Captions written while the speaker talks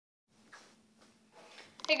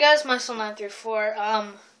Hey guys,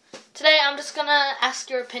 Muscle934. Today I'm just gonna ask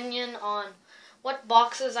your opinion on what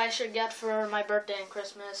boxes I should get for my birthday and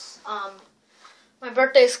Christmas. My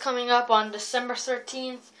birthday's coming up on December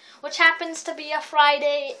 13th, which happens to be a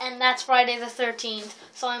Friday, and that's Friday the 13th,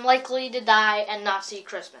 so I'm likely to die and not see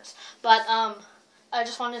Christmas. But, I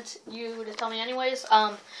just wanted you to tell me anyways,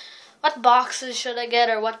 what boxes should I get,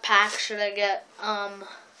 or what packs should I get?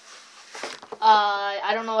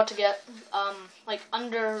 I don't know what to get. Like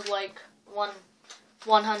under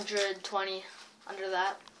 120, under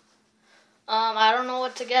that. I don't know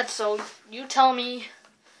what to get, so you tell me.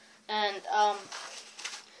 And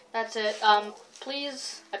that's it.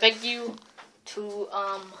 Please, I beg you to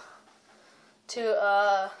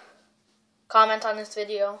comment on this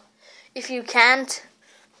video. If you can't,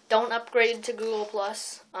 don't upgrade to Google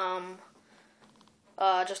Plus.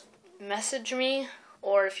 Just message me.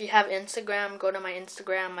 Or if you have Instagram, go to my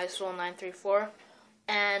Instagram, mysoul934,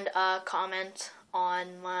 and comment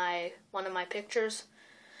on one of my pictures.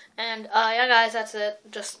 And yeah, guys, that's it.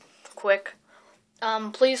 Just quick.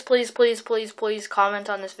 Please comment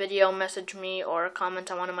on this video, message me, or comment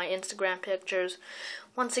on one of my Instagram pictures.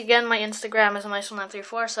 Once again, my Instagram is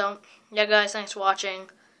mysoul934. So yeah, guys, thanks for watching.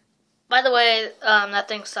 By the way, that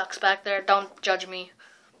thing sucks back there. Don't judge me.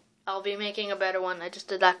 I'll be making a better one. I just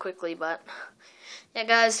did that quickly, but yeah,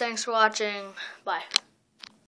 guys, thanks for watching. Bye.